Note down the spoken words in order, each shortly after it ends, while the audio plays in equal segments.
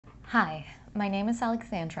Hi, my name is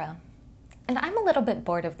Alexandra, and I'm a little bit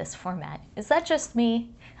bored of this format. Is that just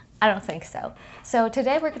me? I don't think so. So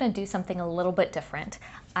today we're going to do something a little bit different.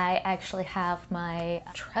 I actually have my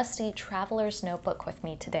trusty traveler's notebook with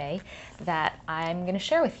me today that I'm going to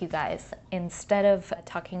share with you guys. Instead of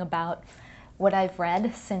talking about what I've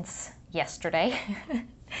read since yesterday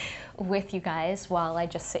with you guys while I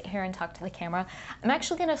just sit here and talk to the camera, I'm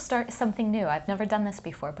actually going to start something new. I've never done this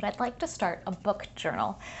before, but I'd like to start a book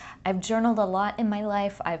journal. I've journaled a lot in my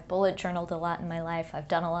life. I've bullet journaled a lot in my life. I've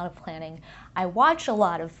done a lot of planning. I watch a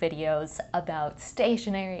lot of videos about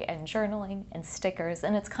stationery and journaling and stickers,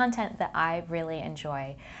 and it's content that I really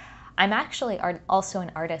enjoy. I'm actually also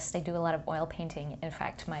an artist. I do a lot of oil painting. In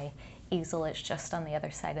fact, my easel is just on the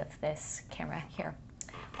other side of this camera here.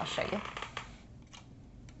 I'll show you.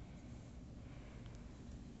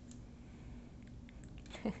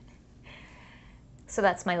 So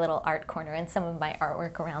that's my little art corner and some of my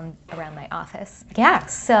artwork around my office. Yeah,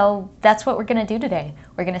 so that's what we're gonna do today.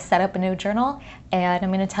 We're gonna set up a new journal and I'm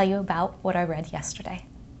gonna tell you about what I read yesterday.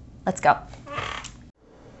 Let's go.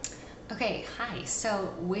 Okay, hi.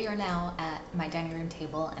 So we are now at my dining room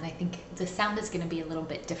table, and I think the sound is gonna be a little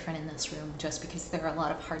bit different in this room just because there are a lot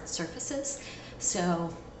of hard surfaces.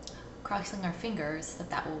 So crossing our fingers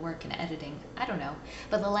that will work in editing. I don't know,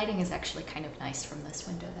 but the lighting is actually kind of nice from this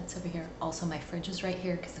window that's over here. Also, my fridge is right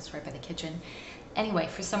here because it's right by the kitchen. Anyway,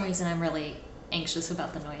 for some reason I'm really anxious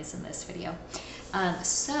about the noise in this video.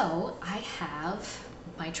 So I have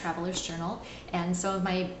my traveler's journal and some of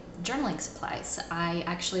my journaling supplies. I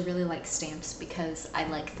actually really like stamps because I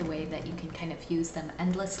like the way that you can kind of use them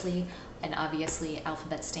endlessly, and obviously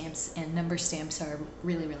alphabet stamps and number stamps are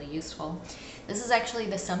really, really useful. This is actually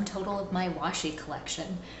the sum total of my washi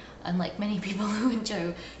collection. Unlike many people who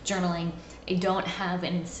enjoy journaling, I don't have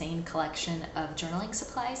an insane collection of journaling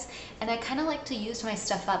supplies, and I kind of like to use my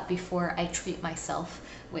stuff up before I treat myself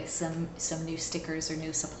with some new stickers or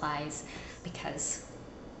new supplies, because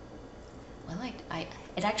well,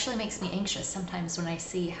 it actually makes me anxious sometimes when I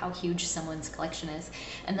see how huge someone's collection is.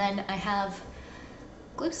 And then I have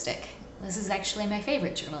glue stick. This is actually my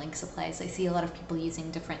favorite journaling supplies. I see a lot of people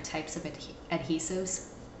using different types of adhesives,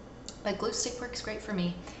 but glue stick works great for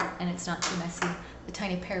me, and it's not too messy. The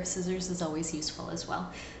tiny pair of scissors is always useful as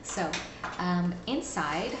well. So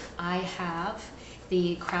inside I have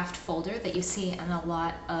the craft folder that you see in a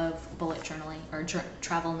lot of bullet journaling or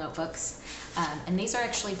travel notebooks. And these are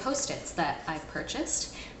actually Post-its that I've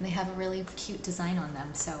purchased, and they have a really cute design on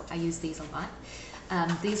them, so I use these a lot.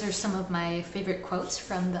 These are some of my favorite quotes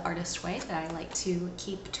from The Artist Way that I like to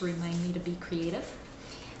keep to remind me to be creative.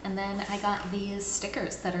 And then I got these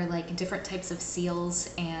stickers that are like different types of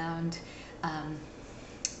seals and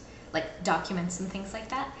like documents and things like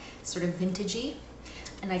that, sort of vintagey.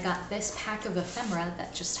 And I got this pack of ephemera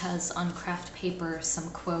that just has on craft paper some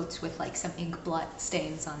quotes with like some ink blot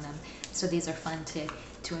stains on them. So these are fun to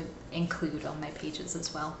include on my pages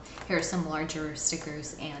as well. Here are some larger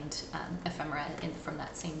stickers and ephemera from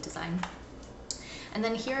that same design. And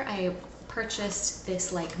then here I purchased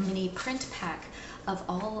this like mini print pack of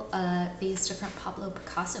all these different Pablo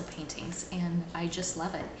Picasso paintings, and I just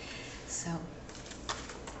love it. So.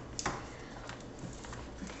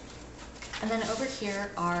 And then over here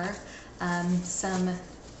are some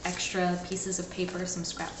extra pieces of paper, some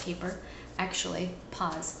scrap paper. Actually,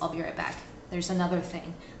 pause, I'll be right back. There's another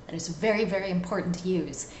thing that is very, very important to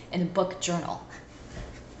use in a book journal.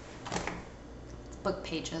 Book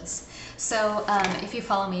pages. So if you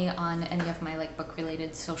follow me on any of my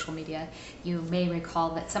book-related social media, you may recall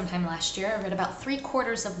that sometime last year I read about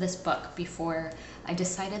 3/4 of this book before I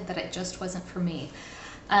decided that it just wasn't for me.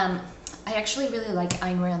 I actually really like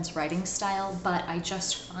Ayn Rand's writing style, but I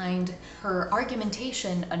just find her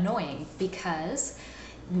argumentation annoying because,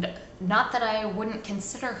 not that I wouldn't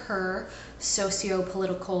consider her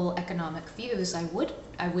socio-political economic views, I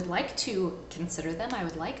would like to consider them, I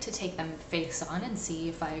would like to take them face on and see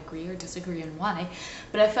if I agree or disagree and why,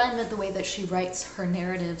 but I find that the way that she writes her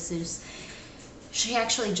narratives is she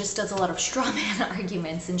actually just does a lot of straw man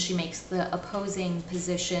arguments, and she makes the opposing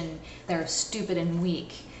position they're stupid and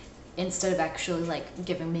weak, instead of actually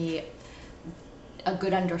giving me a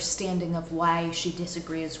good understanding of why she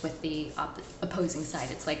disagrees with the opposing side.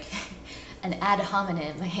 It's like an ad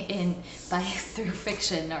hominem through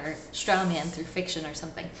fiction, or straw man through fiction or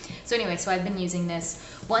something. So anyway, so I've been using this.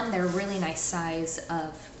 One, they're a really nice size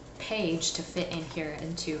of page to fit in here,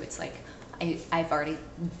 and two, it's like I've already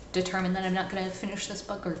determined that I'm not going to finish this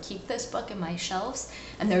book or keep this book in my shelves,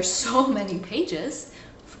 and there's so many pages.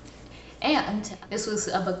 And this was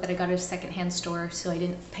a book that I got at a secondhand store, so I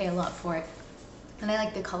didn't pay a lot for it. And I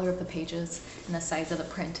like the color of the pages and the size of the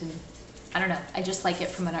print, and I don't know, I just like it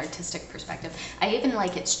from an artistic perspective. I even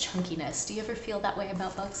like its chunkiness. Do you ever feel that way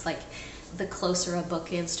about books? Like, the closer a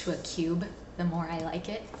book is to a cube, the more I like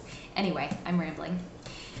it. Anyway, I'm rambling.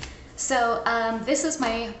 So this is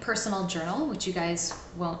my personal journal, which you guys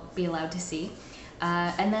won't be allowed to see.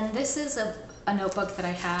 And then this is a notebook that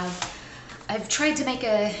I have. I've tried to make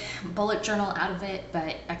a bullet journal out of it,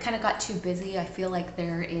 but I kind of got too busy. I feel like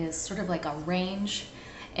there is sort of like a range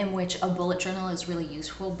in which a bullet journal is really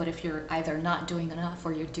useful, but if you're either not doing enough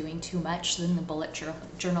or you're doing too much, then the bullet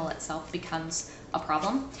journal itself becomes a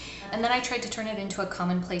problem. And then I tried to turn it into a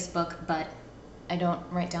commonplace book, but I don't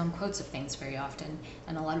write down quotes of things very often,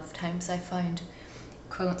 and a lot of times I find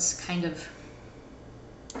quotes kind of,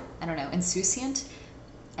 I don't know, insouciant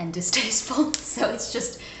and distasteful. So it's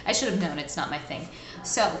just, I should have known it's not my thing.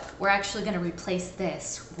 So we're actually going to replace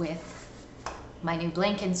this with my new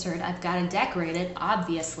blank insert. I've got to decorate it,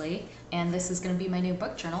 obviously, and this is going to be my new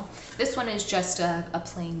book journal. This one is just a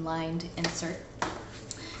plain lined insert.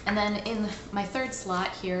 And then in my third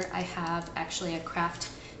slot here, I have actually a craft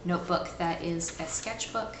notebook that is a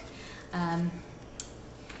sketchbook. And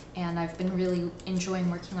I've been really enjoying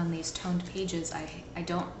working on these toned pages. I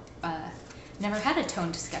don't, never had a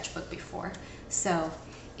toned sketchbook before, so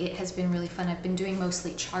it has been really fun. I've been doing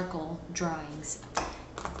mostly charcoal drawings.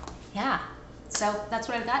 Yeah, so that's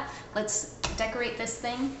what I've got. Let's decorate this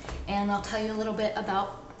thing, and I'll tell you a little bit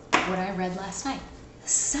about what I read last night.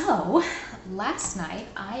 So, last night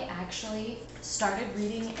I actually started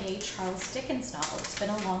reading a Charles Dickens novel. It's been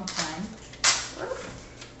a long time.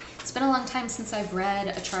 It's been a long time since I've read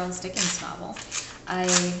a Charles Dickens novel. I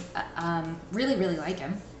really, really like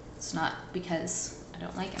him. It's not because I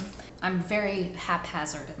don't like him. I'm very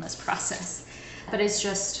haphazard in this process. But it's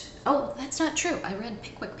just, oh, that's not true. I read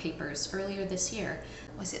Pickwick Papers earlier this year.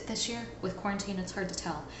 Was it this year? With quarantine, it's hard to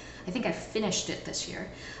tell. I think I finished it this year.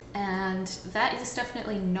 And that is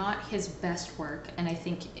definitely not his best work, and I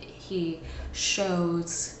think he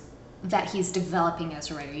shows that he's developing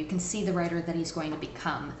as a writer. You can see the writer that he's going to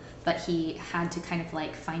become, but he had to kind of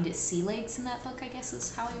like find his sea legs in that book, I guess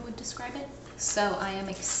is how I would describe it. So I am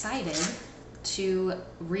excited to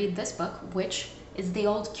read this book, which is The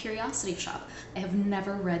Old Curiosity Shop. I have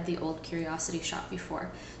never read The Old Curiosity Shop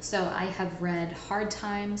before. So I have read Hard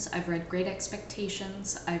Times, I've read Great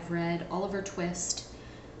Expectations, I've read Oliver Twist,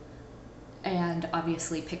 and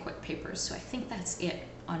obviously Pickwick Papers. So I think that's it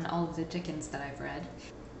on all of the Dickens that I've read.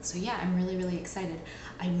 So yeah, I'm really, really excited.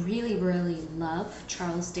 I really, really love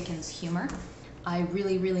Charles Dickens' humor. I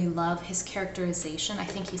really, really love his characterization. I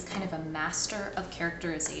think he's kind of a master of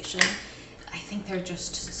characterization. I think there are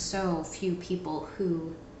just so few people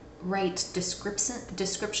who write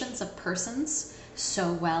descriptions of persons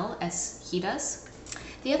so well as he does.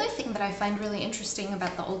 The other thing that I find really interesting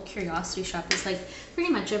about The Old Curiosity Shop is like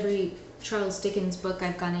pretty much every Charles Dickens book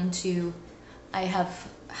I've gone into, I have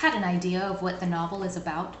had an idea of what the novel is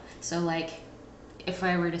about. So like if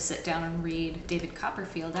I were to sit down and read David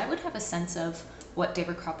Copperfield, I would have a sense of what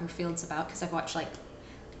David Copperfield's about because I've watched like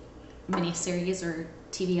miniseries or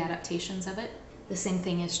TV adaptations of it. The same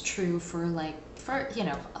thing is true for you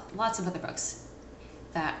know, lots of other books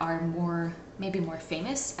that are maybe more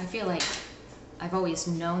famous. I feel like I've always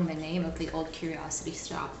known the name of The Old Curiosity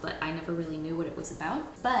Shop, but I never really knew what it was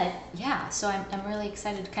about. But yeah, so I'm really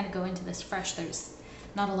excited to kind of go into this fresh. There's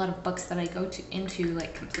not a lot of books that I go into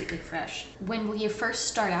like completely fresh. When you first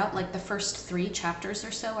start out, like the first 3 chapters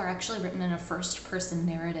or so are actually written in a first-person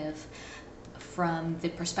narrative from the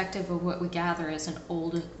perspective of what we gather as an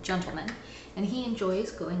old gentleman. And he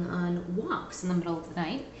enjoys going on walks in the middle of the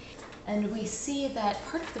night. And we see that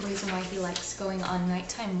part of the reason why he likes going on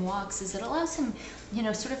nighttime walks is it allows him, you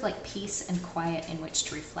know, sort of like peace and quiet in which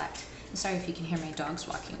to reflect. I'm sorry if you can hear my dogs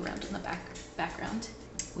walking around in the background.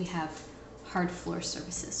 We have hard floor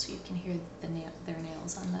surfaces, so you can hear their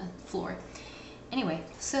nails on the floor. Anyway,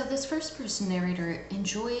 so this first-person narrator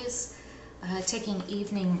enjoys taking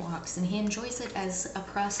evening walks, and he enjoys it as a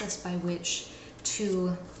process by which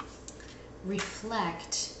to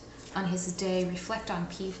reflect on his day, reflect on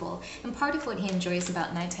people. And part of what he enjoys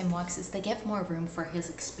about nighttime walks is they give more room for his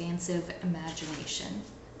expansive imagination.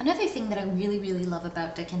 Another thing that I really, really love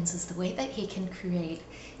about Dickens is the way that he can create,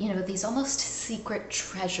 you know, these almost secret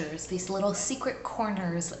treasures, these little secret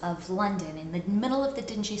corners of London in the middle of the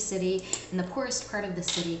dingy city, in the poorest part of the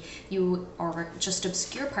city, or just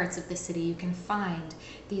obscure parts of the city, you can find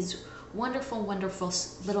these wonderful, wonderful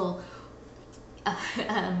little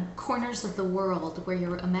corners of the world where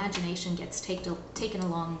your imagination gets taken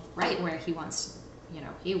along right where he wants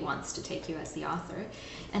he wants to take you as the author.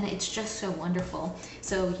 And it's just so wonderful.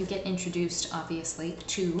 So you get introduced, obviously,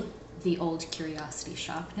 to the old curiosity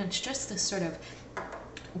shop. And it's just this sort of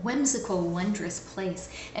whimsical, wondrous place.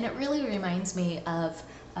 And it really reminds me of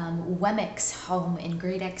Wemmick's home in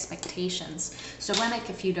Great Expectations. So Wemmick,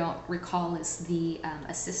 if you don't recall, is the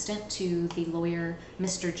assistant to the lawyer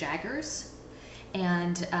Mr. Jaggers.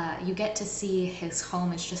 And you get to see his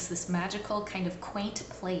home as just this magical, kind of quaint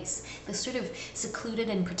place, this sort of secluded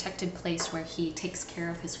and protected place where he takes care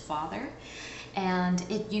of his father. And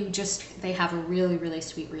they have a really, really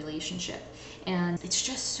sweet relationship. And it's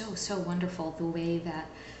just so wonderful the way that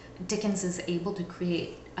Dickens is able to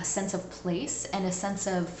create a sense of place and a sense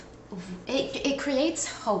of it creates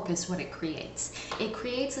hope is what it creates. It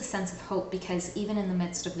creates a sense of hope because even in the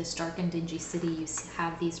midst of this dark and dingy city, you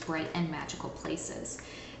have these bright and magical places.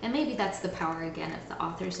 And maybe that's the power, again, of the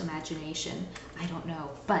author's imagination. I don't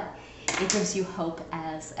know. But it gives you hope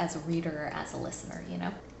as a reader, as a listener,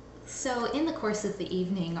 So in the course of the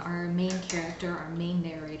evening, our main character, our main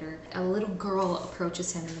narrator, a little girl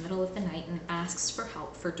approaches him in the middle of the night and asks for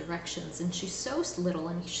help, for directions. And she's so little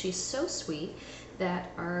and she's so sweet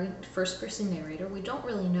that our first-person narrator, we don't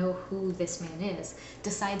really know who this man is,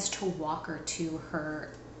 decides to walk her to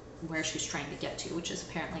her where she's trying to get to, which is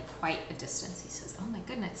apparently quite a distance. He says, "Oh my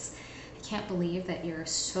goodness, I can't believe that you're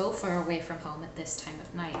so far away from home at this time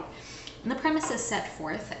of night." And the premise is set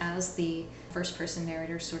forth as the first-person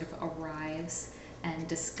narrator sort of arrives and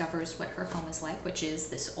discovers what her home is like, which is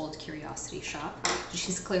this old curiosity shop.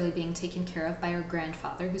 She's clearly being taken care of by her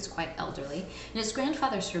grandfather, who's quite elderly. And his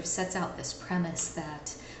grandfather sort of sets out this premise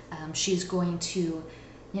that she's going to,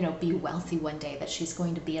 be wealthy one day, that she's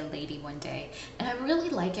going to be a lady one day. And I really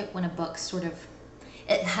like it when a book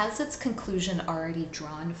it has its conclusion already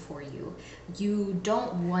drawn for you. You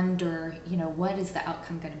don't wonder, what is the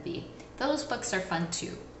outcome going to be? Those books are fun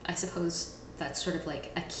too. I suppose that's sort of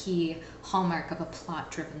like a key hallmark of a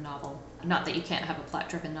plot-driven novel. Not that you can't have a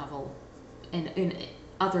plot-driven novel in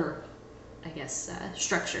other,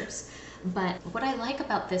 structures. But what I like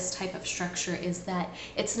about this type of structure is that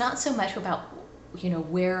it's not so much about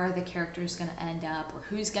where are the characters going to end up or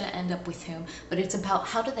who's going to end up with whom, but it's about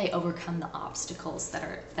how do they overcome the obstacles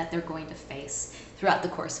that they're going to face throughout the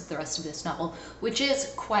course of the rest of this novel, which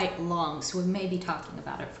is quite long, so we may be talking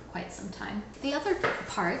about it for quite some time. The other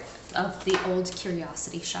part of the old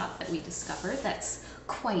curiosity shop that we discover that's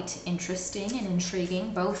quite interesting and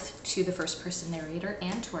intriguing, both to the first-person narrator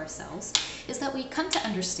and to ourselves, is that we come to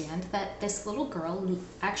understand that this little girl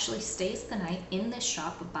actually stays the night in this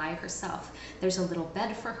shop by herself. There's a little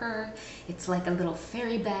bed for her, it's like a little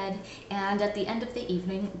fairy bed, and at the end of the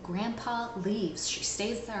evening, Grandpa leaves. She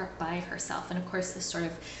stays there by herself, and of course this sort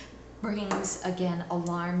of brings, again,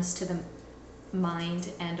 alarms to the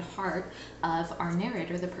mind and heart of our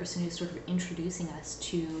narrator, the person who's sort of introducing us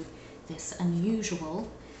to this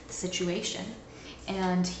unusual situation.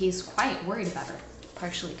 And he's quite worried about her,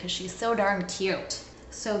 partially because she's so darn cute.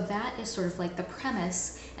 So that is sort of like the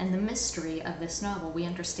premise and the mystery of this novel. We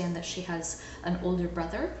understand that she has an older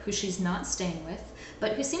brother who she's not staying with,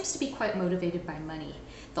 but who seems to be quite motivated by money.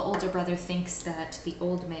 The older brother thinks that the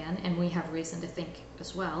old man, and we have reason to think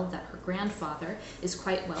as well, that her grandfather is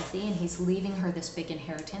quite wealthy and he's leaving her this big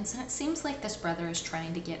inheritance, and it seems like this brother is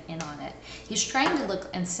trying to get in on it. He's trying to look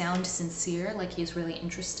and sound sincere, like he's really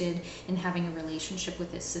interested in having a relationship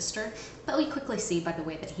with his sister, but we quickly see by the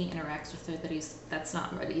way that he interacts with her that that's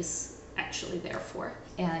not what he's actually there for,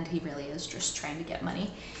 and he really is just trying to get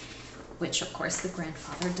money, which of course the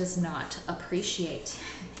grandfather does not appreciate.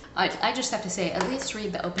 I just have to say, at least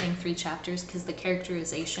read the opening 3 chapters, because the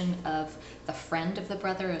characterization of the friend of the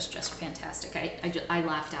brother is just fantastic. I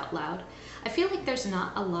laughed out loud. I feel like there's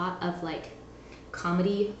not a lot of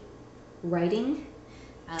comedy writing.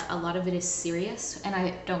 A lot of it is serious,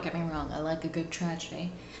 and don't get me wrong, I like a good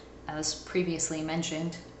tragedy. As previously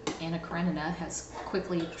mentioned, Anna Karenina has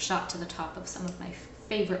quickly shot to the top of some of my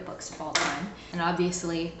favorite books of all time. And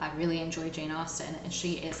obviously, I really enjoy Jane Austen, and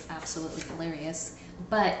she is absolutely hilarious.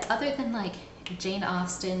 But other than Jane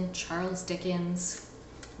Austen, Charles Dickens,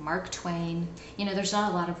 Mark Twain, there's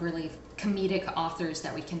not a lot of really comedic authors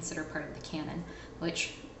that we consider part of the canon,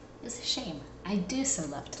 which is a shame. I do so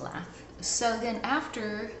love to laugh. So then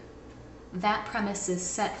after that premise is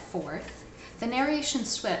set forth, the narration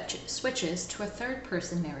switches to a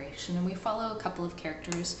third-person narration, and we follow a couple of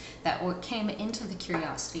characters that came into the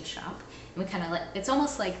curiosity shop. And we it's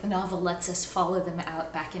almost like the novel lets us follow them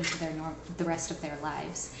out back into the rest of their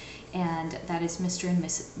lives. And that is Mr. and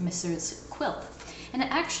Mrs. Quilp. And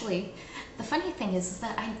actually, The funny thing is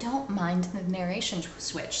that I don't mind the narration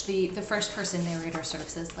switch. The first person narrator sort of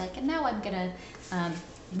says like, and now I'm gonna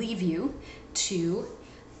leave you to,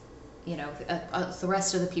 you know, the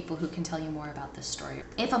rest of the people who can tell you more about this story.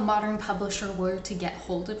 If a modern publisher were to get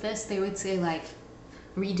hold of this, they would say like,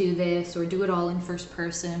 redo this or do it all in first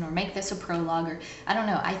person or make this a prologue, or I don't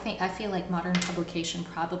know. I feel like modern publication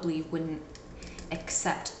probably wouldn't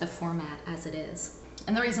accept the format as it is.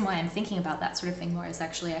 And the reason why I'm thinking about that sort of thing more is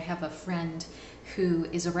actually I have a friend who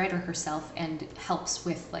is a writer herself and helps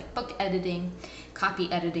with like book editing,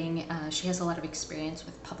 copy editing. She has a lot of experience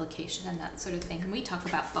with publication and that sort of thing. And we talk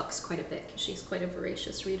about books quite a bit because she's quite a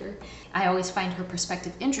voracious reader. I always find her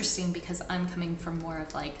perspective interesting because I'm coming from more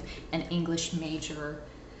of like an English major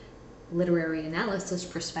literary analysis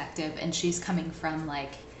perspective, and she's coming from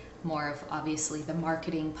like more of obviously the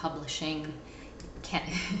marketing, publishing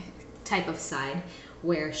type of side,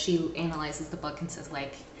 where she analyzes the book and says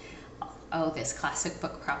like, oh, this classic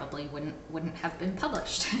book probably wouldn't have been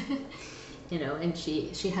published. You know, and she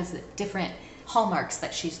has different hallmarks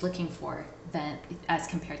that she's looking for than as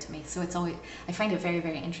compared to me. So it's always, I find it very,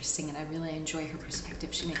 very interesting, and I really enjoy her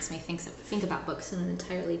perspective. She makes me think about books in an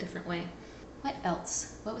entirely different way. What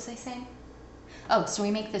else? What was I saying? Oh, so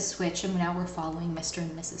we make this switch and now we're following Mr.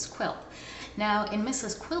 and Mrs. Quilp. Now in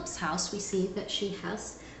Mrs. Quilp's house, we see that she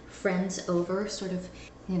has friends over sort of,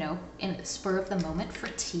 you know, in the spur of the moment for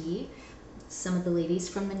tea. Some of the ladies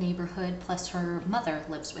from the neighborhood, plus her mother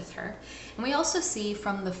lives with her. And we also see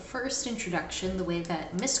from the first introduction the way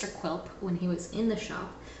that Mr. Quilp, when he was in the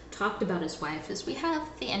shop, talked about his wife, is we have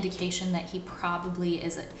the indication that he probably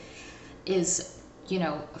is, you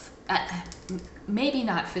know, maybe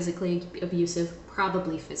not physically abusive,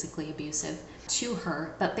 probably physically abusive to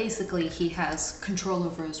her, but basically he has control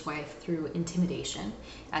over his wife through intimidation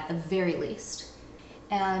at the very least.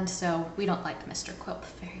 And so we don't like Mr. Quilp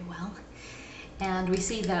very well. And we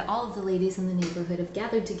see that all of the ladies in the neighborhood have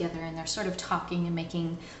gathered together and they're sort of talking and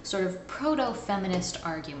making sort of proto-feminist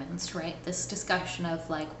arguments, right? This discussion of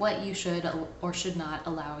like what you should or should not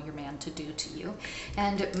allow your man to do to you.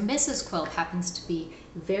 And Mrs. Quilp happens to be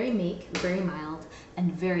very meek, very mild,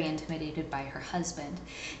 and very intimidated by her husband.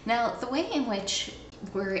 Now, the way in which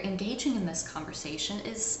we're engaging in this conversation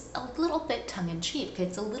is a little bit tongue-in-cheek.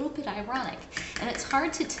 It's a little bit ironic. And it's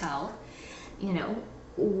hard to tell, you know,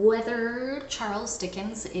 whether Charles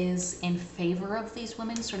Dickens is in favor of these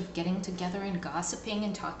women sort of getting together and gossiping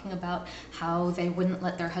and talking about how they wouldn't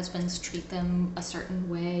let their husbands treat them a certain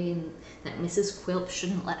way, and that Mrs. Quilp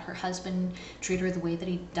shouldn't let her husband treat her the way that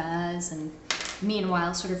he does, and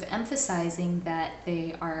meanwhile sort of emphasizing that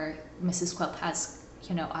Mrs. Quilp has,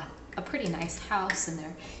 you know, a pretty nice house and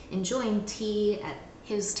they're enjoying tea at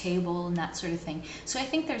his table and that sort of thing. So I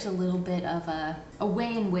think there's a little bit of a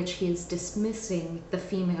way in which he is dismissing the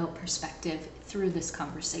female perspective through this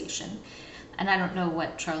conversation. And I don't know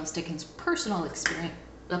what Charles Dickens' personal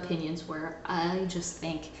opinions were. I just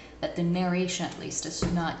think that the narration at least is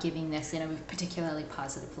not giving this in a particularly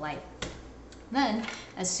positive light. Then,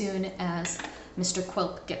 as soon as Mr.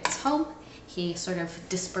 Quilp gets home, he sort of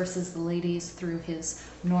disperses the ladies through his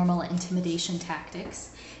normal intimidation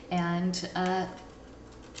tactics, and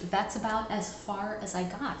that's about as far as I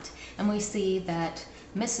got. And we see that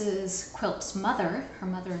Mrs. Quilp's mother, her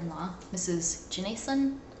mother-in-law, Mrs.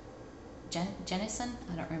 Jennison,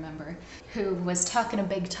 I don't remember, who was talking a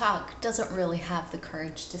big talk, doesn't really have the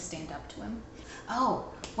courage to stand up to him. Oh,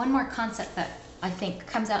 one more concept that I think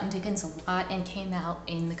comes out in Dickens a lot and came out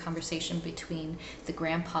in the conversation between the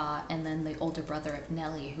grandpa and then the older brother of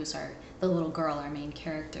Nellie, who's the little girl, our main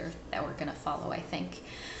character that we're gonna follow, I think,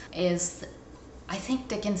 is I think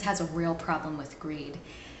Dickens has a real problem with greed.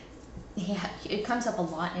 It comes up a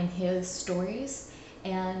lot in his stories,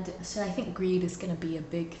 and so I think greed is going to be a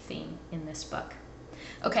big theme in this book.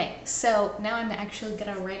 Okay, so now I'm actually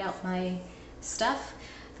going to write out my stuff.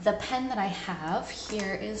 The pen that I have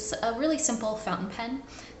here is a really simple fountain pen.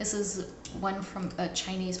 This is one from a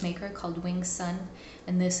Chinese maker called Wing Sun,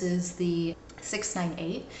 and this is the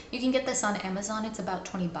 698. You can get this on Amazon. It's about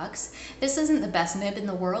 20 bucks. This isn't the best nib in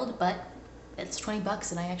the world, but it's 20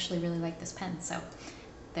 bucks and I actually really like this pen, so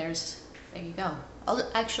there you go.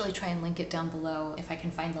 I'll actually try and link it down below if I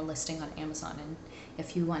can find the listing on Amazon, and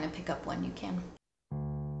if you want to pick up one, you can.